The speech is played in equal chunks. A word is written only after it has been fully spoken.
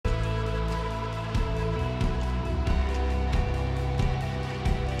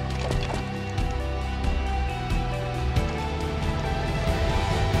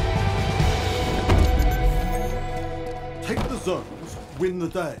win the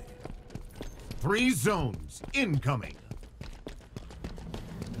day. 3 zones incoming.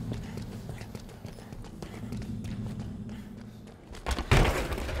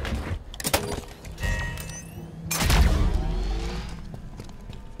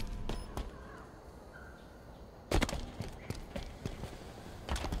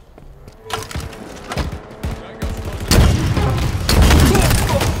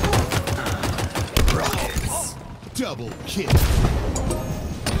 Double kill.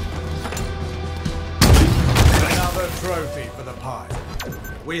 Another trophy for the pie.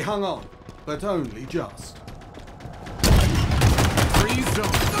 We hung on, but only just. 3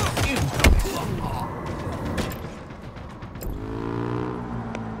 zones incoming.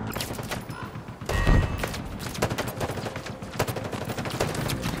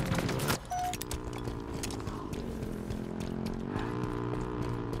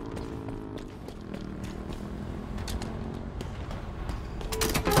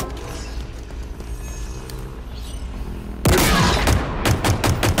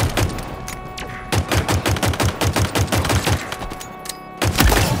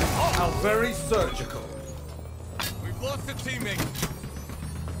 Very surgical. We've lost a teammate.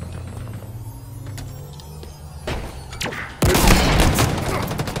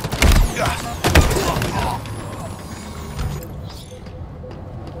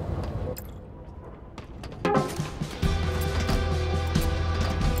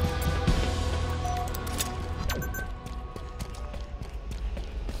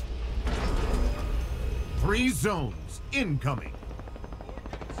 Three zones incoming.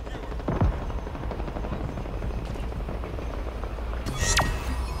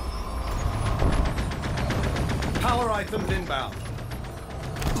 Power items inbound.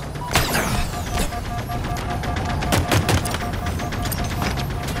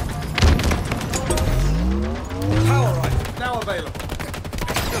 Power items now available.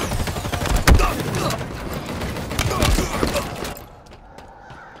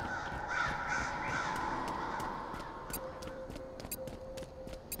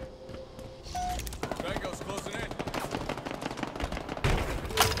 Tango's closing in.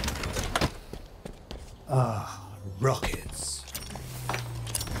 Rockets.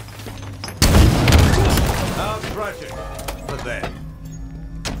 How tragic for them.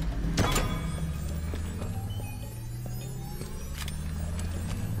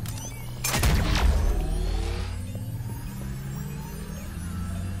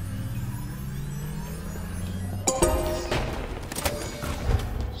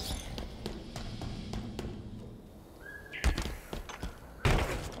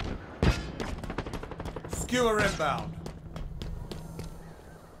 Skewer inbound.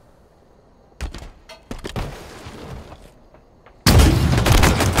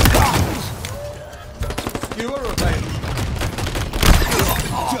 Skewer available.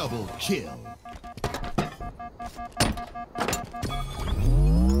 Double kill.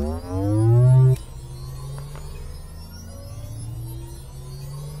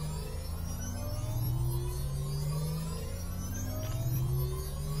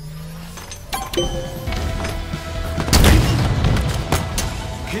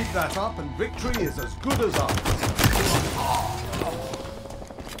 Keep that up and victory is as good as ours.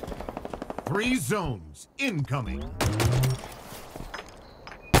 3 zones incoming.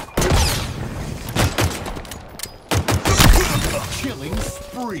 Killing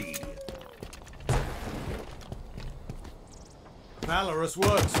spree. Valorous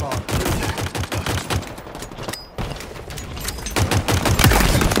work, Spartan.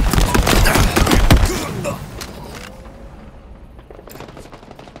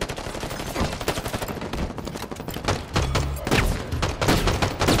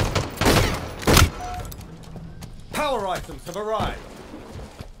 Power items have arrived.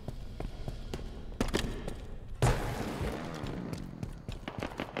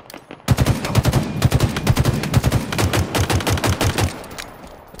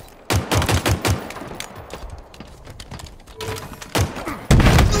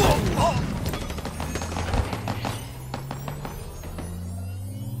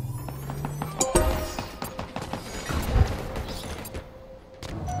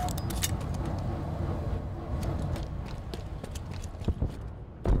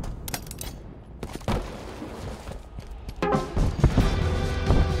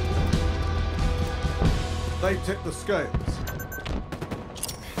 They tip the scales.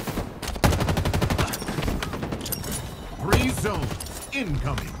 3 zones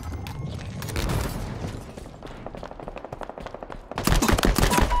incoming.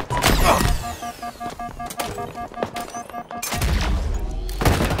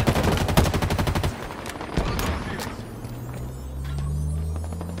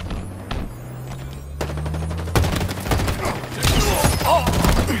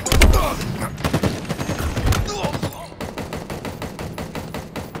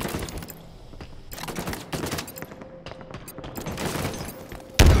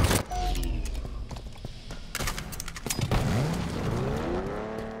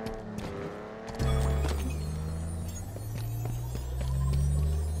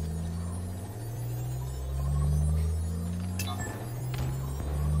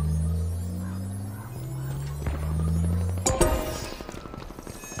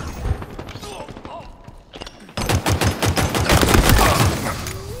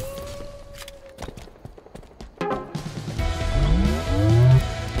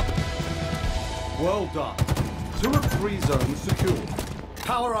 Well done. 2 of 3 zones secured.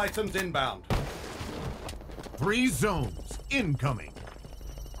 Power items inbound. 3 zones incoming.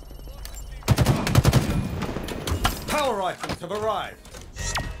 Power items have arrived.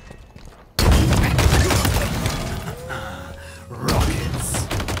 Rockets.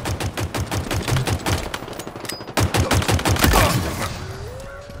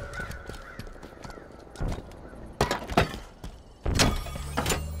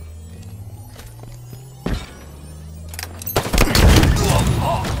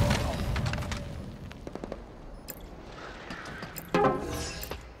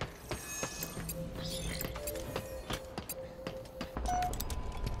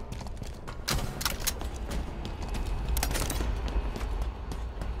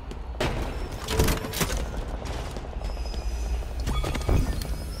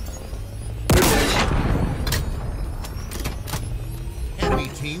 Enemy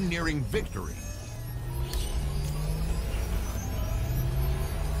team nearing victory.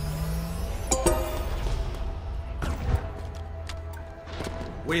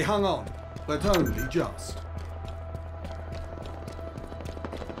 We hung on, but only just.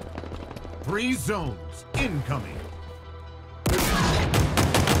 3 zones incoming.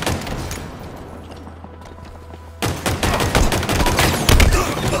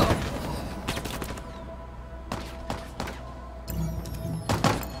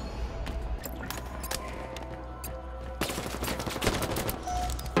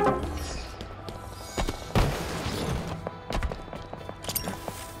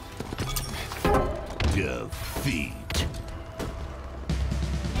 Defeat.